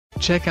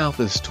Check out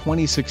this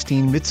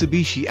 2016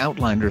 Mitsubishi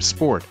Outlander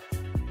Sport.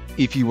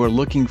 If you are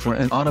looking for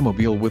an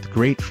automobile with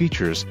great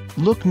features,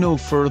 look no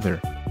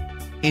further.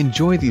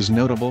 Enjoy these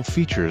notable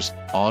features: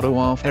 auto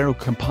off-aero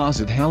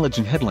composite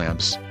halogen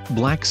headlamps,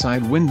 black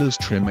side windows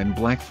trim and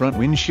black front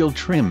windshield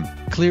trim,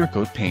 clear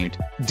coat paint,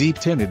 deep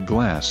tinted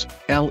glass,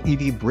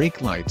 LED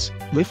brake lights,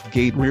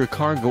 liftgate rear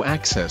cargo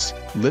access,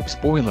 lip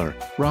spoiler,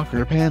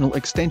 rocker panel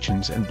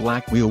extensions and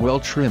black wheel well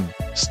trim,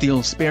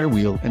 steel spare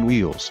wheel and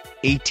wheels,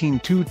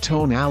 18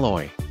 two-tone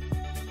alloy.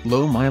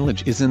 Low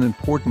mileage is an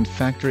important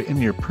factor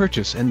in your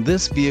purchase, and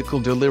this vehicle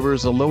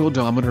delivers a low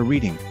odometer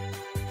reading.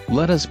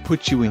 Let us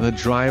put you in the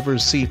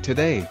driver's seat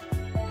today.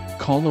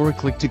 Call or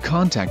click to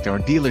contact our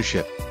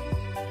dealership.